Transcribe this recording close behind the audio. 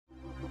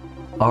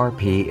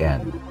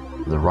RPN,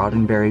 the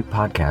Roddenberry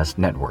Podcast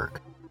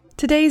Network.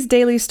 Today's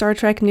daily Star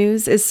Trek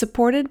news is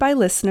supported by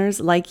listeners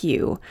like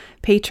you,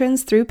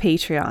 patrons through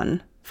Patreon.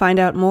 Find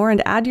out more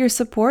and add your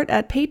support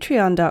at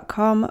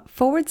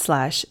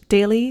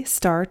patreon.com/daily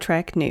Star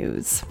Trek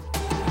news.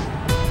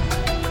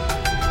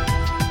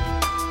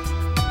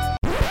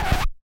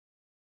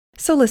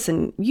 So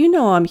listen, you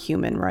know I'm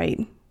human,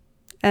 right?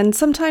 And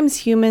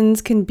sometimes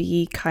humans can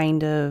be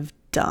kind of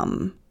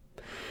dumb.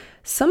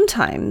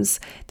 Sometimes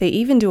they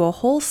even do a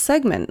whole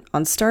segment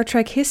on Star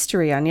Trek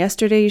history on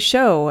yesterday's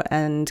show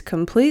and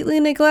completely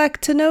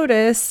neglect to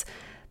notice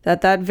that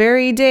that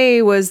very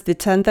day was the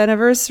 10th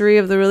anniversary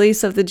of the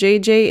release of the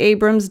J.J.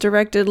 Abrams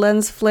directed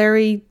lens flare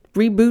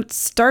reboot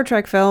Star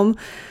Trek film.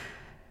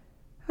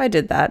 I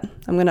did that.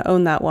 I'm going to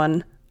own that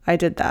one. I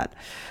did that.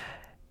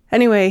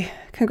 Anyway,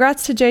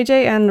 congrats to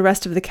JJ and the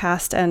rest of the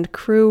cast and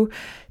crew.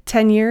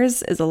 10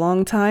 years is a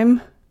long time.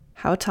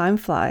 How time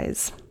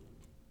flies.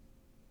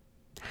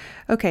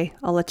 Okay,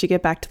 I'll let you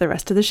get back to the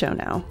rest of the show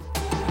now.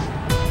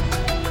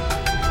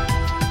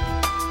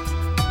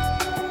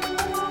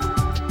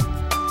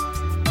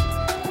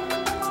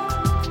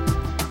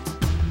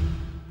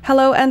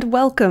 Hello and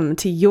welcome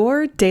to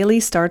your daily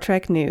Star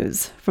Trek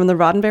news from the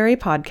Roddenberry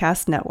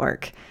Podcast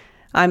Network.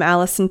 I'm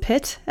Allison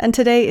Pitt, and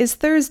today is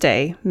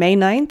Thursday, May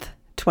 9th,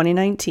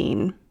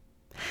 2019.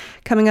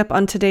 Coming up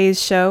on today's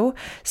show,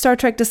 Star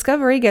Trek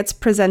Discovery gets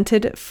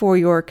presented for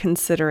your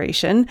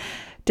consideration.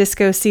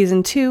 Disco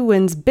Season 2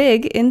 wins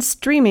big in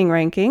streaming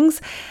rankings,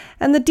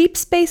 and the Deep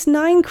Space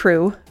Nine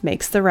crew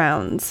makes the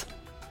rounds.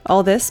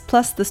 All this,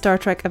 plus the Star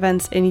Trek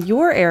events in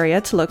your area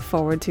to look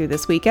forward to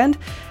this weekend,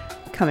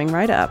 coming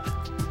right up.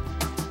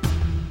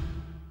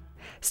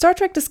 Star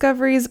Trek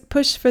Discovery's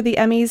push for the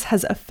Emmys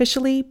has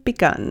officially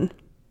begun.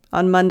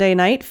 On Monday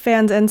night,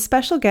 fans and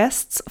special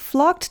guests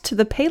flocked to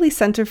the Paley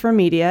Center for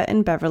Media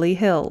in Beverly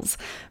Hills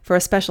for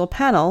a special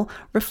panel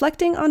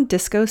reflecting on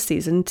Disco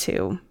Season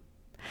 2.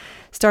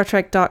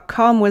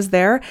 StarTrek.com was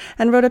there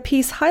and wrote a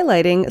piece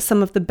highlighting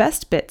some of the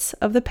best bits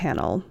of the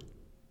panel.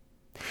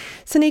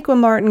 Sonequa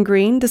Martin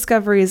Green,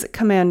 Discovery's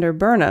Commander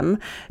Burnham,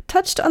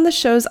 touched on the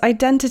show's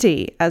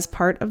identity as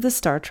part of the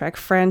Star Trek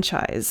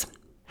franchise.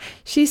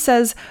 She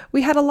says,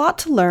 "We had a lot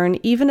to learn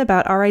even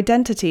about our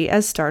identity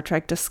as Star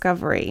Trek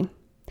Discovery.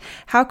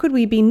 How could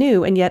we be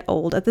new and yet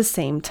old at the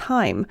same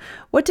time?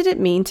 What did it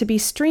mean to be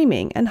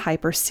streaming and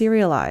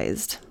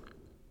hyper-serialized?"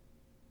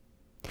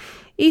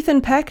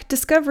 Ethan Peck,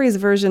 Discovery's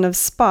version of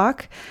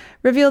Spock,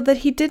 revealed that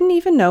he didn't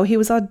even know he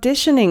was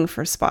auditioning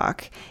for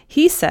Spock.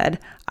 He said,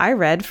 "I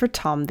read for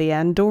Tom the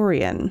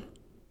Andorian."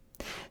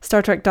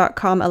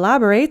 StarTrek.com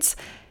elaborates,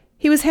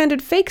 "He was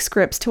handed fake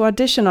scripts to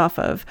audition off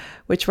of,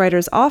 which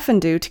writers often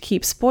do to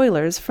keep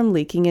spoilers from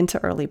leaking into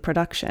early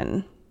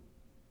production."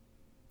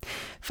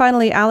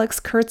 Finally, Alex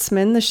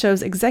Kurtzman, the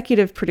show's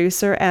executive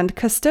producer and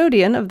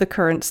custodian of the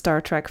current Star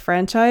Trek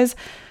franchise,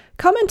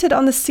 commented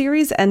on the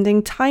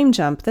series-ending time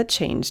jump that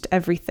changed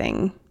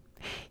everything.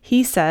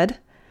 He said,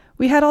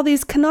 "We had all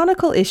these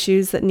canonical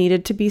issues that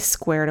needed to be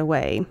squared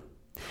away.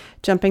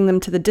 Jumping them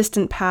to the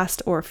distant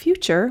past or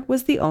future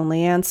was the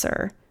only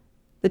answer.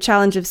 The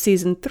challenge of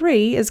Season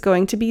 3 is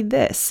going to be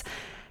this.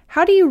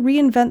 How do you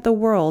reinvent the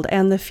world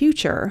and the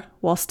future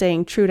while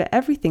staying true to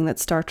everything that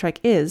Star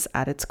Trek is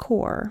at its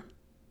core?"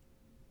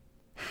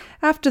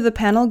 After the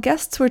panel,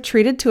 guests were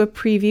treated to a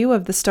preview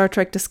of the Star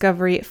Trek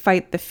Discovery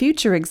Fight the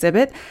Future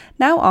exhibit,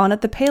 now on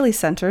at the Paley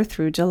Center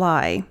through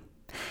July.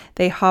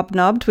 They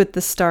hobnobbed with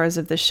the stars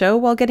of the show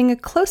while getting a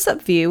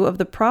close-up view of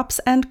the props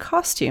and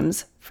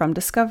costumes from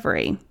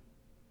Discovery.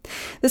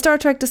 The Star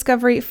Trek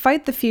Discovery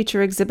Fight the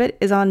Future exhibit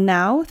is on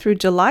now through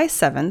July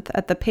 7th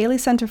at the Paley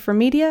Center for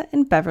Media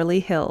in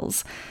Beverly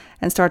Hills,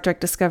 and Star Trek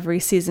Discovery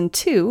Season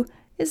 2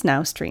 is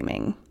now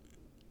streaming.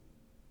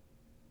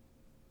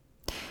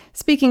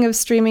 Speaking of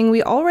streaming,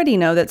 we already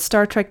know that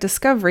Star Trek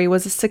Discovery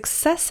was a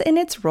success in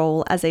its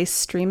role as a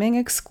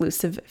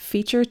streaming-exclusive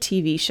feature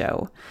TV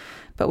show,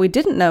 but we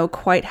didn't know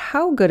quite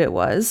how good it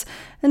was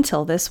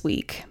until this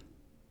week.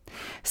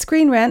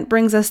 Screen Rant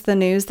brings us the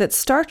news that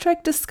Star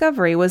Trek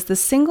Discovery was the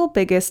single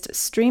biggest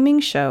streaming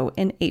show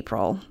in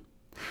April.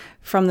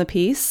 From the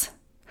piece,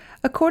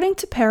 according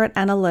to Parrot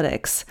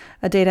Analytics,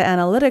 a data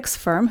analytics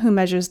firm who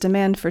measures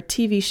demand for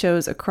TV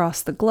shows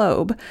across the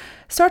globe,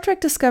 Star Trek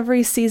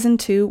Discovery Season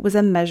 2 was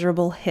a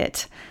measurable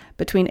hit.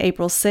 Between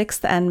April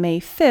 6th and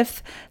May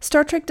 5th,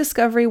 Star Trek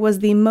Discovery was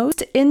the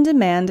most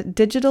in-demand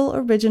digital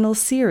original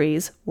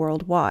series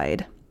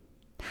worldwide.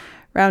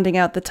 Rounding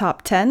out the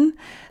top 10,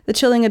 The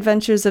Chilling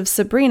Adventures of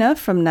Sabrina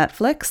from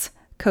Netflix,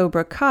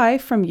 Cobra Kai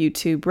from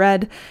YouTube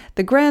Red,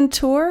 The Grand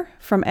Tour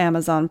from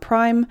Amazon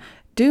Prime,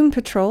 Doom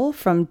Patrol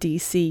from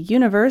DC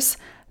Universe,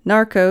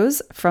 Narcos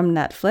from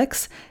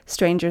Netflix,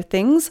 Stranger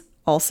Things,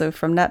 also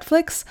from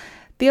Netflix,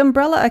 The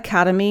Umbrella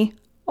Academy,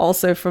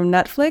 also from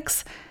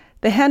Netflix,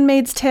 The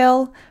Handmaid's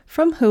Tale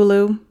from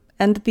Hulu,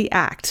 and The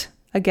Act,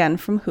 again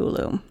from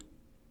Hulu.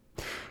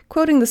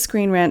 Quoting the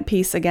Screen Rant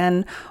piece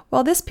again,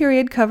 while this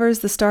period covers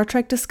the Star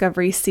Trek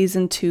Discovery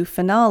Season 2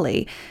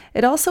 finale,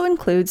 it also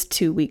includes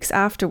 2 weeks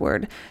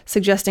afterward,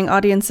 suggesting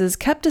audiences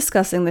kept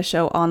discussing the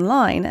show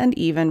online and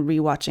even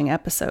rewatching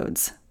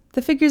episodes.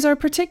 The figures are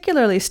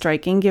particularly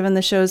striking given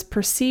the show's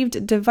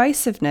perceived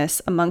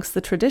divisiveness amongst the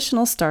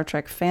traditional Star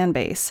Trek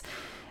fanbase.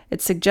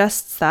 It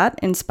suggests that,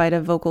 in spite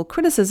of vocal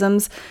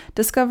criticisms,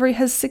 Discovery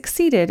has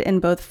succeeded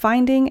in both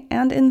finding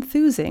and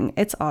enthusing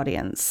its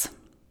audience.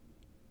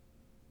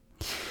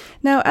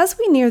 Now, as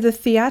we near the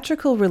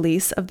theatrical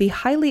release of the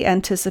highly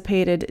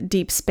anticipated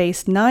Deep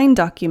Space Nine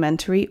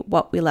documentary,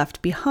 What We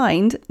Left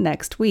Behind,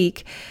 next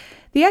week,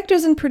 the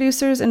actors and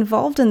producers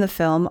involved in the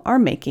film are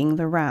making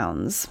the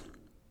rounds.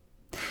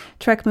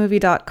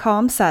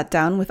 TrekMovie.com sat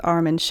down with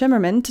Armin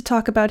Shimmerman to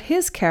talk about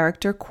his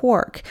character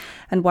Quark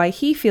and why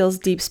he feels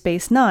Deep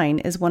Space Nine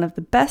is one of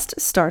the best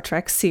Star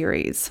Trek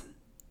series.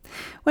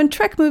 When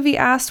Trek Movie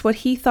asked what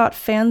he thought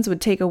fans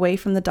would take away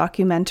from the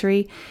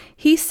documentary,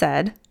 he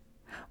said,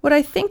 "What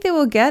I think they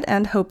will get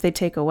and hope they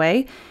take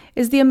away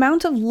is the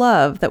amount of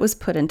love that was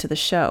put into the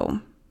show.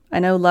 I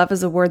know love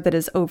is a word that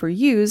is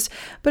overused,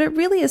 but it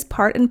really is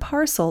part and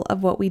parcel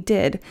of what we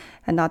did,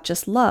 and not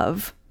just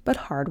love, but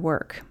hard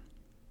work."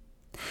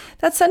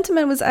 That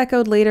sentiment was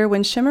echoed later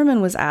when Shimmerman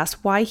was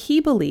asked why he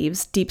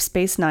believes Deep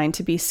Space Nine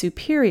to be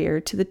superior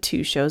to the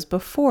 2 shows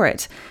before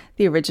it,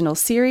 the original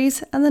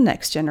series and The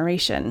Next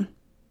Generation.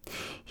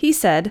 He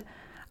said,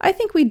 "I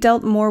think we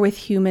dealt more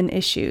with human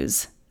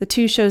issues. The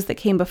 2 shows that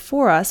came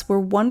before us were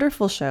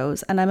wonderful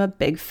shows, and I'm a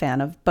big fan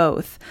of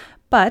both,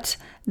 but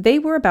they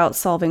were about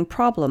solving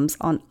problems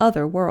on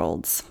other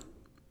worlds."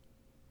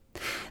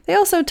 They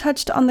also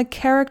touched on the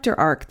character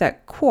arc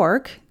that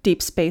Quark,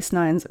 Deep Space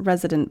Nine's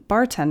resident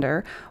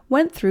bartender,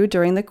 went through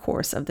during the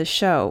course of the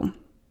show.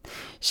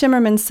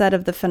 Shimmerman said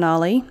of the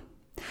finale,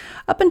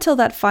 "Up until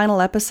that final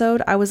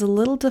episode, I was a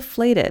little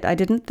deflated. I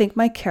didn't think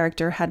my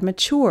character had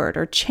matured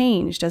or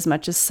changed as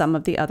much as some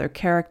of the other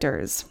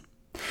characters.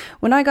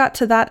 When I got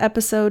to that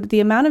episode,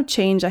 the amount of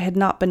change I had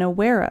not been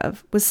aware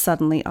of was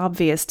suddenly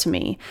obvious to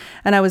me,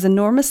 and I was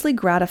enormously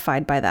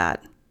gratified by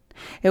that.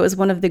 It was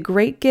one of the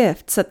great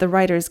gifts that the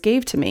writers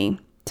gave to me,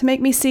 to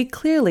make me see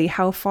clearly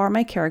how far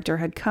my character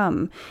had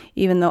come,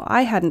 even though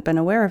I hadn't been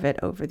aware of it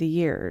over the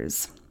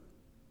years."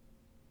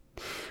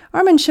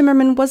 Armin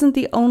Shimmerman wasn't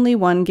the only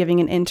one giving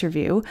an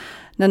interview.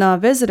 Nana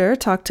Visitor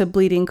talked to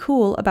Bleeding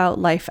Cool about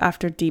life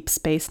after Deep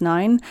Space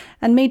Nine,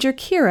 and Major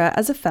Kira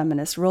as a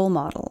feminist role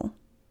model.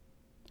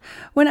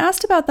 When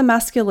asked about the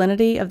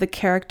masculinity of the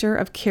character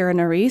of Kira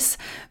Nerys,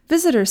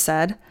 Visitor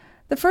said,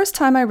 "The first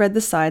time I read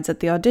the sides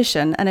at the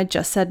audition and it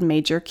just said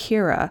Major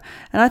Kira,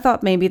 and I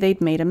thought maybe they'd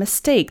made a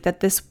mistake that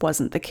this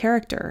wasn't the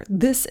character.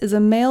 This is a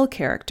male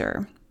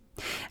character.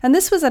 And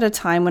this was at a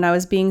time when I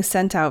was being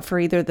sent out for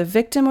either the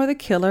victim or the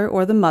killer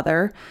or the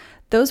mother.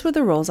 Those were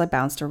the roles I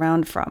bounced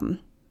around from.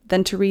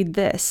 Then to read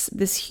this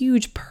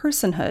huge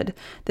personhood,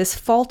 this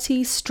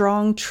faulty,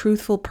 strong,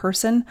 truthful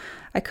person,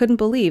 I couldn't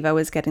believe I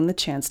was getting the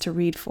chance to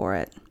read for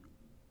it."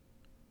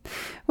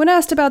 When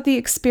asked about the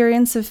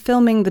experience of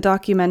filming the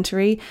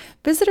documentary,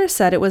 Visitor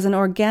said it was an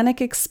organic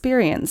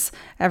experience,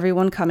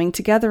 everyone coming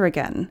together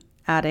again,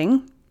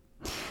 adding,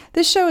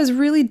 "This show is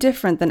really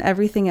different than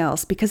everything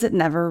else because it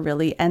never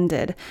really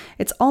ended.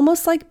 It's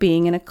almost like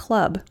being in a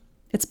club.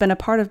 It's been a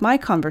part of my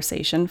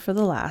conversation for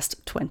the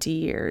last 20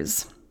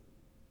 years.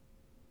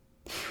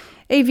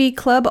 AV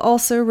Club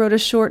also wrote a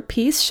short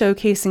piece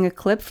showcasing a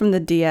clip from the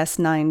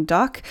DS9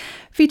 doc,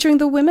 featuring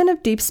the women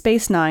of Deep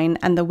Space Nine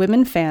and the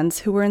women fans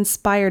who were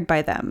inspired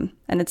by them,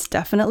 and it's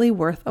definitely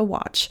worth a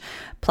watch.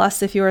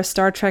 Plus, if you're a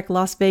Star Trek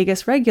Las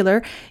Vegas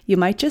regular, you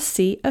might just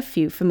see a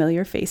few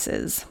familiar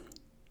faces.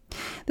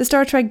 The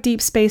Star Trek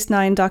Deep Space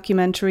Nine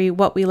documentary,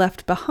 What We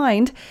Left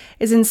Behind,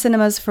 is in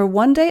cinemas for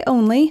one day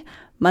only,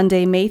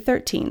 Monday, May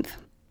 13th.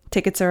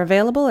 Tickets are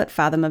available at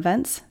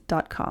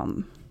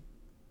fathomevents.com.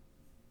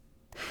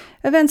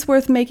 Events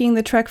worth making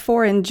the trek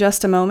for in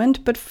just a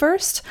moment, but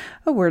first,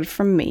 a word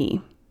from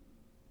me.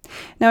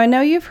 Now, I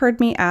know you've heard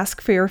me ask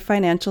for your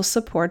financial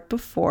support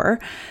before,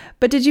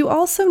 but did you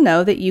also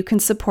know that you can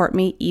support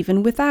me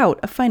even without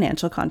a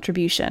financial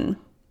contribution?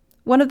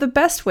 One of the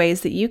best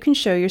ways that you can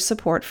show your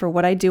support for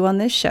what I do on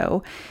this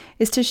show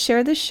is to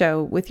share the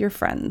show with your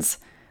friends.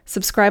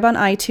 Subscribe on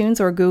iTunes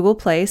or Google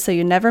Play so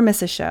you never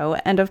miss a show,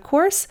 and of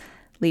course,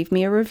 leave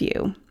me a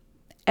review.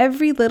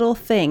 Every little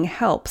thing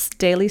helps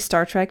Daily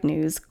Star Trek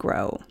News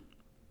grow.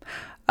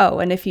 Oh,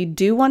 and if you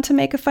do want to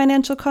make a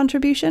financial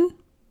contribution,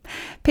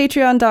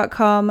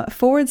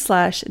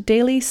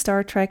 patreon.com/Daily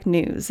Star Trek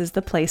News is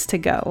the place to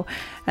go.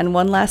 And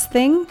one last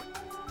thing,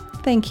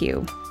 thank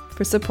you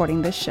for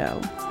supporting this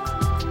show.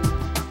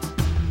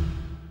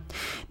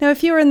 Now,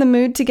 if you are in the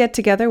mood to get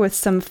together with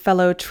some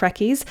fellow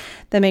Trekkies,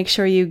 then make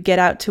sure you get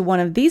out to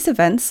one of these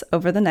events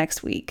over the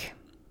next week.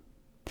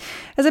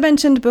 As I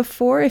mentioned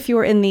before, if you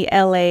are in the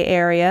LA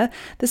area,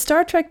 the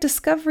Star Trek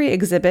Discovery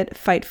exhibit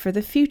Fight for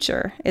the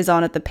Future is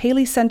on at the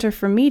Paley Center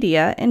for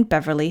Media in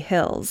Beverly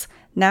Hills,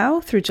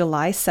 now through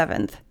July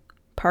 7th.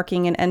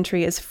 Parking and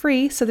entry is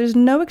free, so there's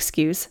no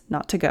excuse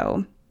not to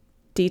go.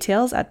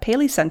 Details at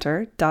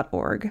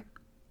paleycenter.org.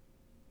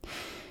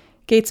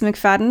 Gates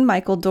McFadden,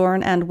 Michael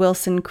Dorn, and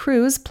Wilson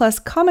Cruz, plus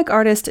comic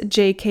artist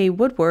J.K.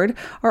 Woodward,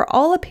 are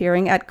all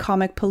appearing at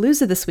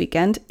Comicpalooza this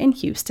weekend in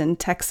Houston,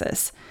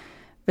 Texas.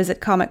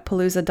 Visit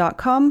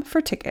comicpalooza.com for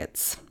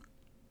tickets.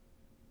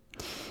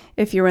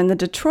 If you're in the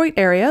Detroit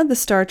area, the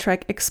Star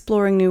Trek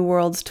Exploring New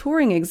Worlds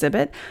touring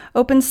exhibit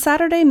opens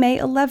Saturday, May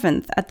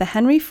 11th at the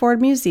Henry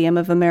Ford Museum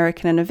of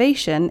American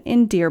Innovation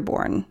in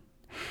Dearborn.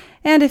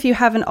 And if you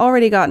haven't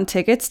already gotten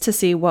tickets to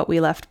see What We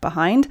Left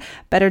Behind,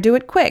 better do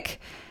it quick.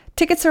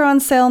 Tickets are on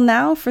sale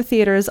now for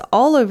theaters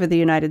all over the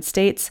United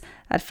States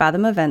at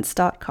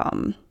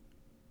fathomevents.com.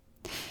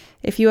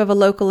 If you have a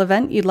local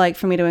event you'd like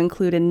for me to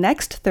include in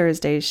next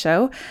Thursday's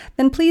show,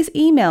 then please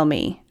email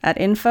me at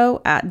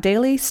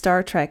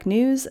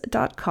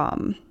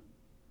info@dailystartreknews.com.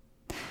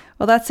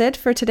 Well, that's it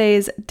for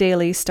today's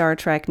Daily Star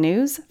Trek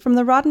News from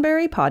the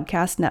Roddenberry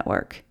Podcast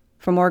Network.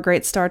 For more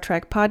great Star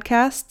Trek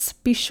podcasts,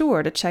 be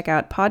sure to check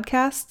out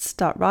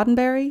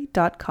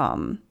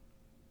podcasts.roddenberry.com.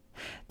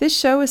 This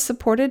show is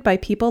supported by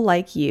people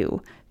like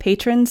you,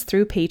 patrons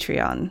through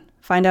Patreon.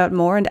 Find out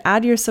more and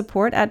add your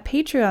support at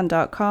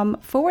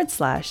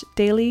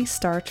patreon.com/Daily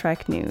Star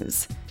Trek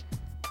News.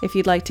 If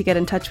you'd like to get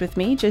in touch with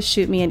me, just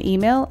shoot me an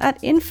email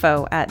at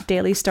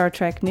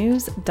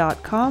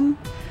info@dailystartreknews.com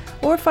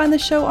or find the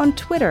show on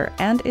Twitter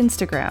and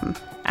Instagram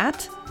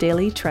at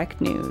Daily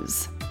Trek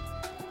News.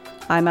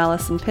 I'm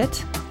Allison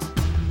Pitt.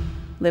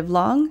 Live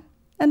long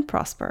and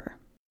prosper.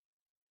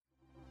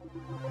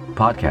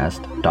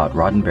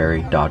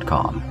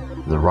 Podcast.roddenberry.com,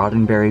 the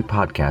Roddenberry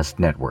Podcast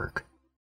Network.